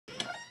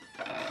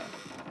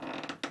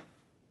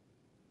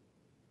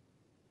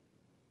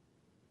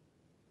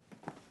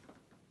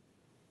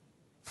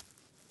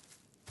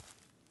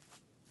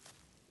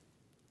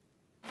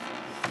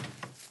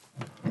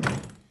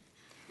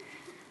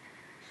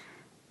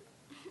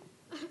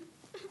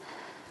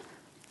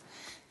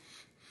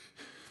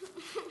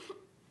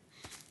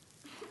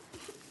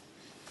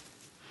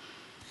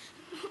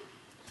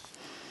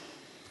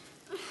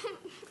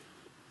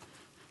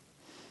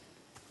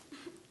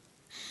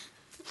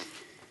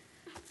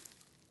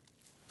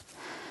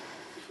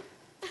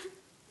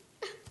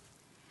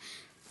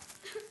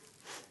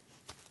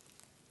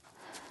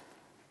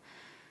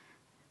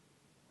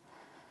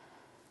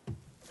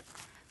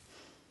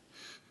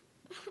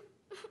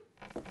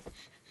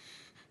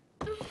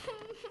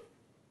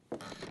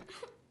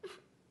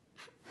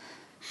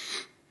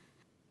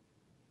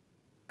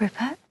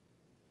Rupert?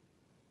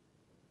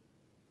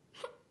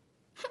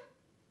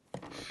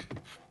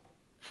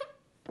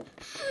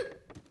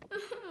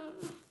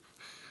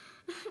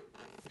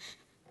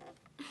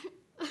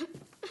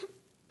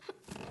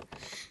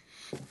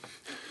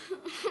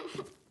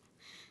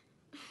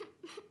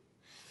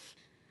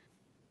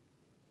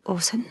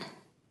 Orson?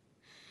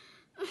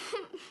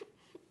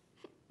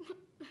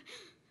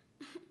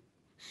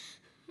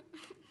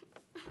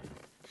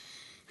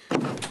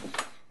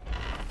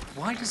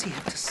 Why does he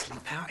have to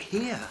sleep out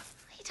here?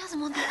 He doesn't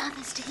want the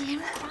others to hear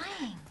him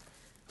crying.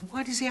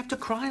 Why does he have to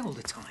cry all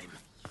the time?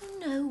 You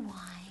know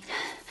why.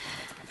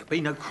 There'll be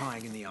no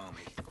crying in the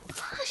army.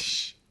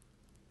 Hush.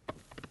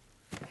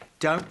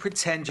 Don't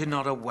pretend you're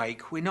not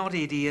awake. We're not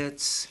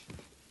idiots.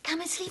 Come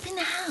and sleep in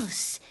the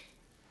house.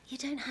 You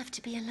don't have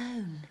to be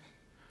alone.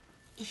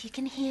 If you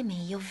can hear me,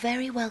 you're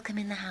very welcome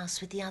in the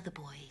house with the other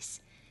boys.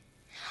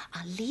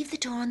 I'll leave the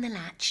door on the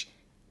latch.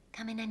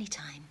 Come in any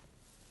time.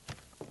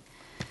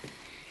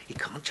 He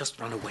can't just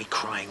run away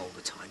crying all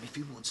the time if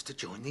he wants to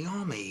join the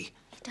army.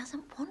 He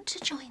doesn't want to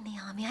join the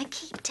army, I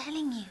keep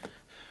telling you.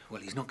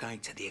 Well, he's not going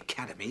to the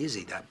academy, is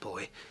he, that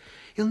boy?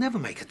 He'll never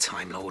make a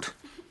Time Lord.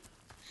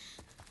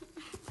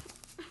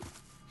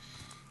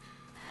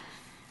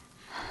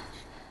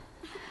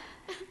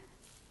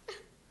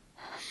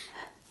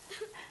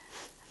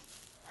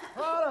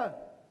 Clara!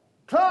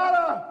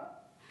 Clara!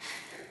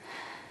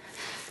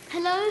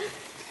 Hello?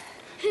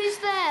 Who's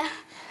there?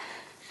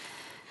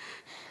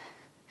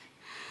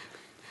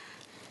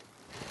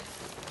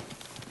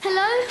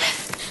 Hello?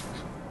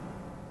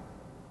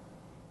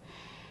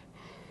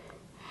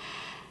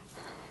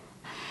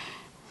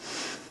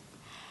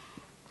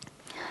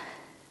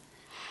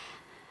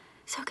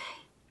 It's okay.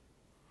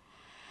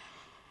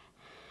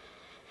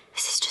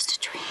 This is just a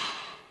dream.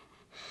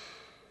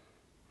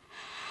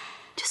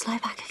 Just lie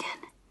back again.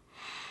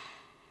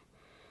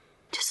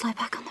 Just lie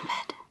back on the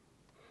bed.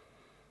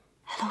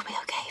 It'll all be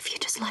okay if you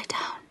just lie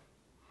down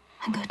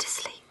and go to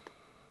sleep.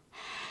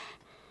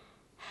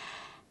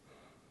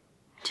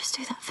 Just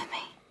do that for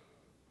me.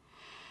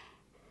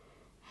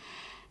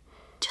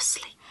 Just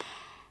sleep.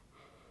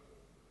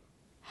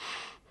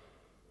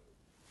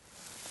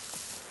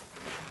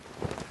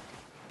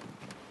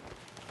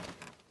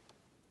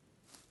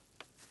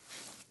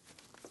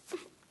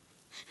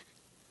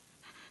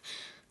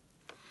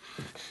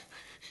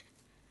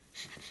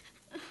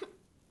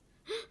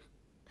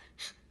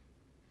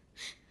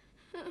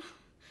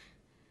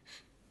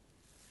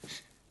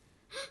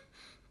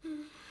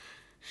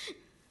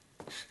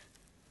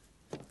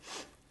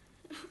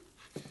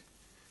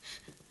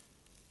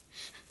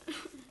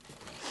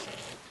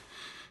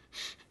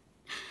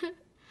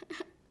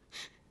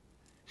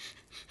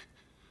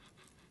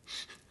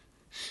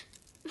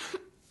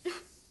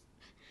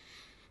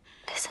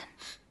 Listen.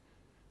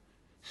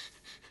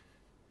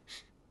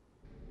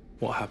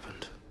 What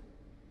happened?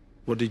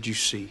 What did you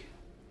see?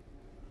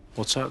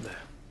 What's out there?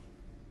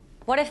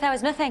 What if there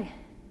was nothing?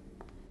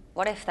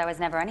 What if there was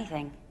never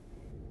anything?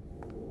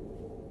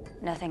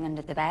 Nothing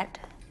under the bed?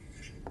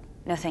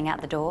 Nothing at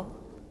the door?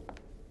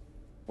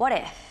 What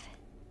if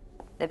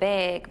the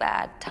big,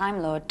 bad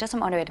Time Lord doesn't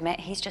want to admit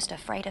he's just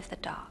afraid of the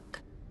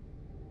dark?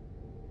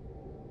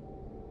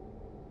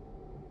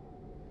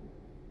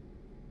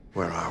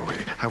 Where are we?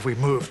 Have we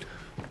moved?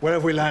 Where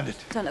have we landed?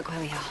 Don't look where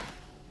we are.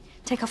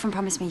 Take off and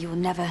promise me you will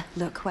never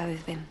look where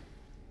we've been.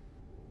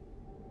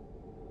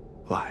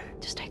 Why?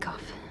 Just take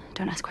off.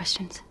 Don't ask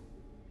questions.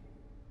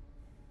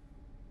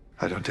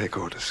 I don't take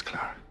orders,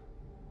 Clara.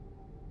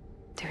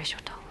 Do as you're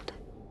told.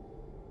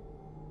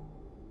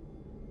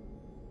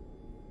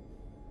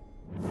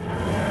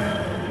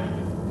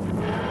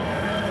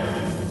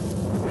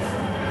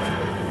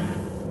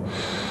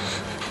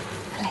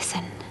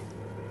 Listen.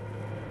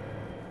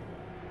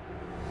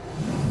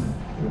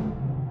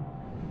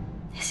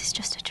 This is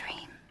just a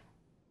dream.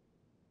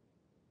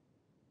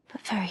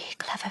 But very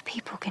clever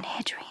people can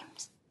hear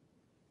dreams.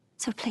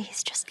 So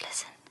please, just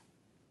listen.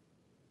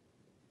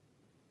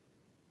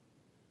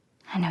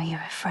 I know you're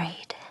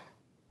afraid.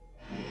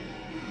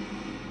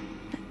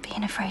 But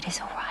being afraid is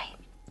all right.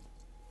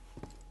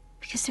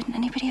 Because didn't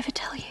anybody ever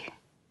tell you?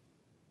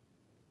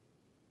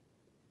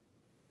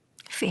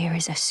 Fear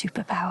is a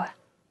superpower.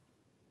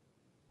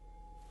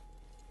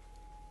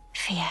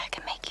 Fear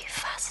can make you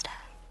faster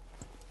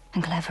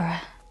and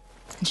cleverer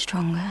and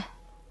stronger.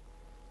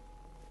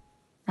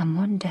 And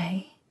one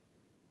day,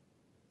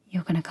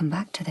 you're going to come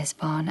back to this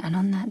barn, and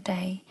on that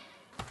day,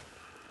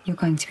 you're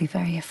going to be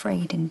very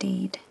afraid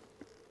indeed.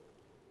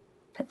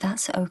 But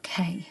that's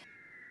okay.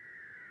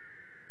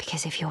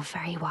 Because if you're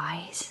very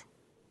wise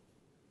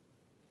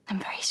and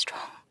very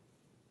strong,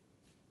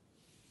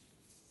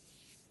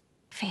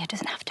 fear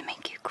doesn't have to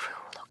make you cruel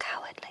or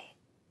cowardly.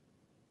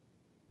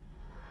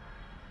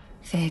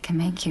 Fear can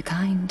make you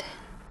kind.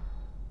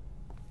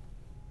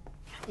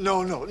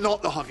 No,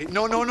 not the hugging.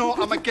 No,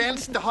 I'm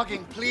against the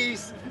hugging,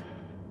 please.